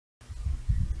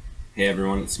Hey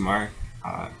everyone, it's Mark.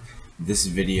 Uh, this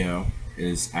video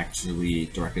is actually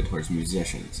directed towards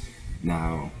musicians.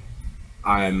 Now,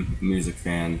 I'm a music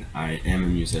fan. I am a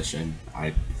musician.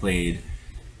 I played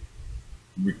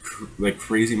like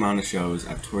crazy amount of shows.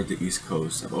 I've toured the East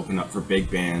Coast. I've opened up for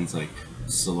big bands like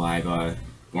Saliva,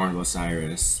 Born of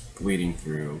Osiris, Bleeding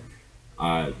Through.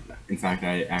 Uh, in fact,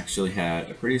 I actually had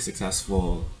a pretty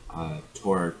successful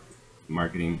tour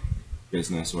marketing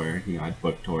business where I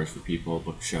booked tours for people,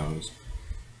 booked shows.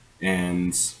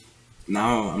 And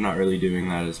now I'm not really doing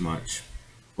that as much.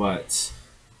 But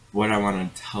what I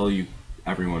want to tell you,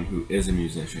 everyone who is a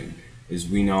musician, is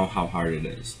we know how hard it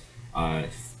is. Uh,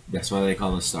 that's why they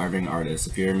call us starving artists.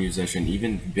 If you're a musician,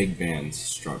 even big bands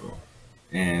struggle.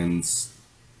 And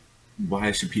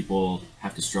why should people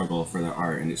have to struggle for their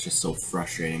art? And it's just so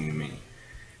frustrating to me.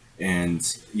 And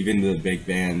even the big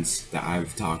bands that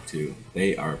I've talked to,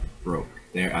 they are broke.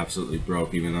 They're absolutely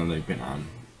broke, even though they've been on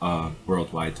a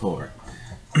worldwide tour.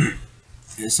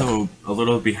 So a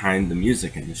little behind the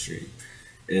music industry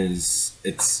is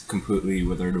it's completely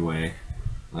withered away.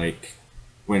 Like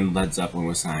when Led Zeppelin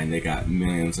was signed, they got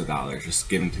millions of dollars just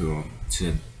given to them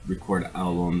to record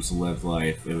albums, live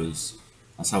life.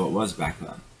 That's how it was back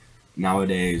then.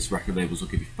 Nowadays, record labels will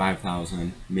give you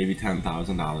 $5,000, maybe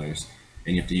 $10,000,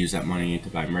 and you have to use that money to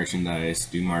buy merchandise,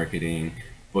 do marketing,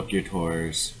 book your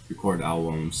tours, record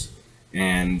albums,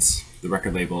 and the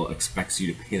record label expects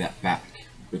you to pay that back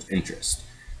with interest.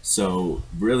 So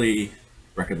really,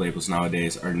 record labels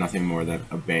nowadays are nothing more than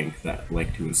a bank that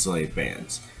like to enslave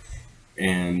bands.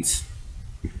 And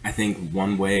I think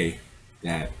one way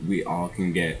that we all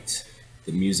can get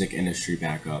the music industry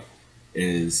back up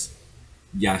is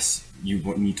yes, you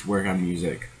need to work on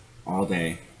music all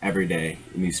day, every day.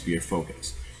 It needs to be your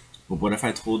focus. But what if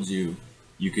I told you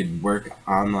you could work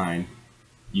online,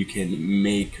 you can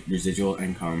make residual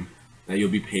income that you'll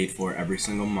be paid for every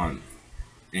single month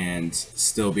and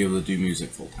still be able to do music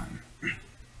full time?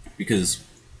 Because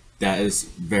that is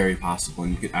very possible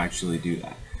and you could actually do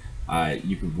that.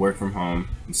 You could work from home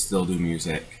and still do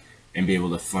music and be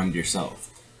able to fund yourself.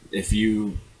 If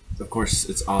you, of course,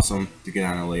 it's awesome to get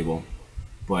on a label,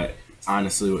 but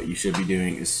honestly, what you should be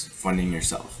doing is funding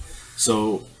yourself.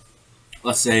 So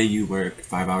let's say you work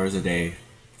 5 hours a day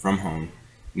from home,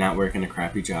 not working a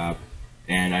crappy job.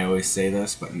 And I always say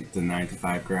this, but the 9 to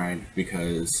 5 grind,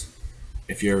 because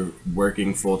if you're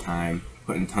working full time,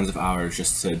 putting tons of hours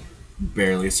just to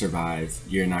barely survive,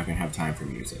 you're not going to have time for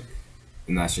music.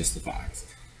 And that's just the fact.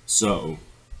 So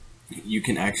you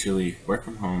can actually work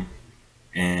from home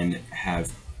and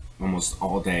have almost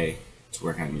all day to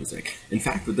work on music. In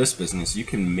fact, with this business, you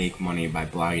can make money by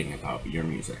blogging about your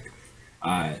music.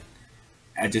 Uh,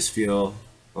 I just feel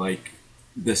like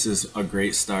this is a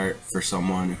great start for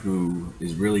someone who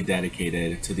is really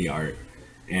dedicated to the art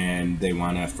and they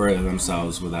want to further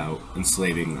themselves without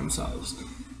enslaving themselves.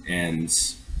 And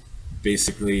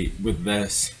basically, with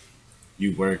this,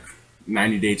 you work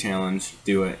 90-day challenge,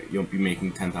 do it, you'll be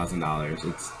making $10,000.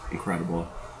 It's incredible.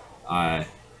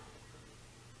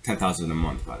 10,000 a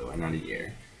month, by the way, not a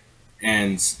year.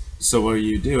 And so what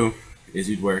you do is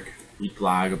you'd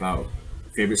blog about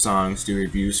favorite songs, do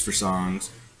reviews for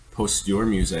songs, post your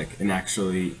music, and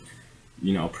actually,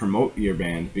 promote your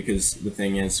band. Because the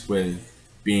thing is, with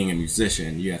being a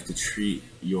musician, you have to treat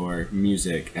your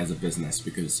music as a business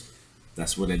because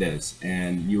that's what it is.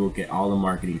 And you will get all the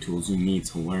marketing tools you need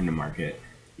to learn to market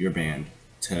your band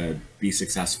to be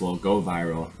successful, go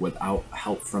viral without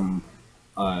help from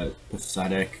a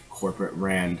pathetic corporate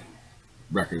brand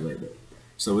record label.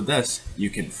 So with this, you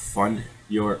can fund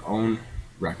your own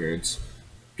records,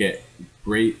 get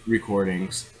great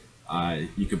recordings.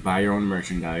 You could buy your own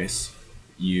merchandise.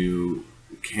 You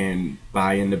can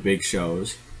buy into big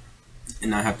shows and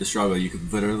not have to struggle. You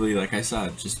could literally, like I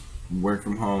said, just work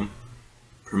from home,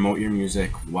 promote your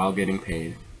music while getting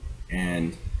paid.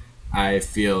 And I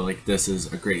feel like this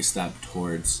is a great step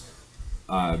towards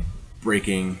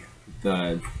breaking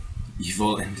the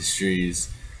evil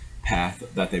industry's path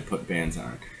that they put bands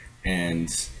on. And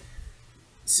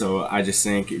so I just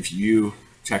think if you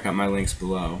check out my links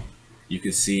below, you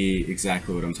can see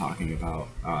exactly what I'm talking about.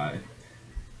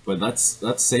 But let's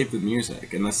save the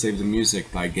music, and let's save the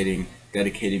music by getting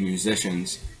dedicated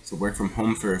musicians to work from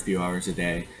home for a few hours a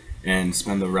day and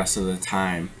spend the rest of the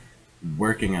time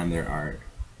working on their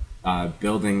art,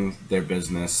 building their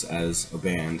business as a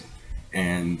band,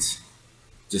 and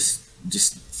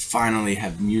just finally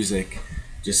have music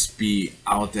just be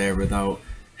out there without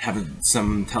having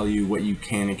someone tell you what you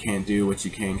can and can't do, what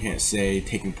you can and can't say,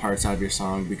 taking parts out of your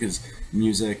song, because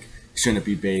music shouldn't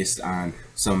be based on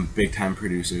some big time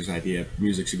producer's idea.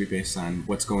 Music should be based on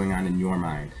what's going on in your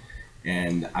mind.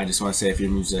 And I just want to say, if you're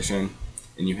a musician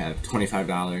and you have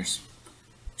 $25,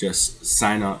 just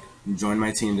sign up, join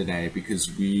my team today,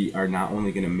 because we are not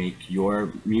only going to make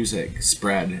your music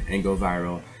spread and go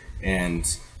viral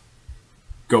and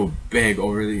go big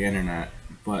over the internet,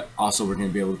 but also we're going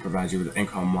to be able to provide you with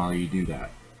income while you do that,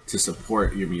 to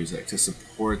support your music, to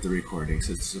support the recordings,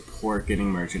 to support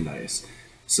getting merchandise.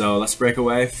 So let's break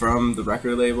away from the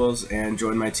record labels and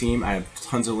join my team. I have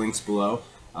tons of links below,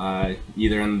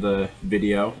 either in the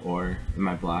video or in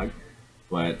my blog.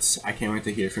 But I can't wait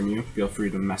to hear from you. Feel free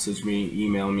to message me,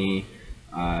 email me,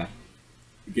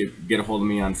 get a hold of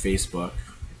me on Facebook,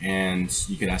 and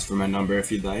you could ask for my number if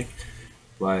you'd like.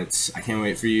 But I can't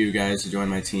wait for you guys to join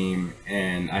my team,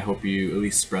 and I hope you at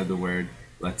least spread the word.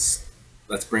 Let's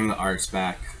bring the arts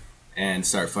back and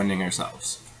start funding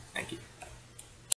ourselves. Thank you.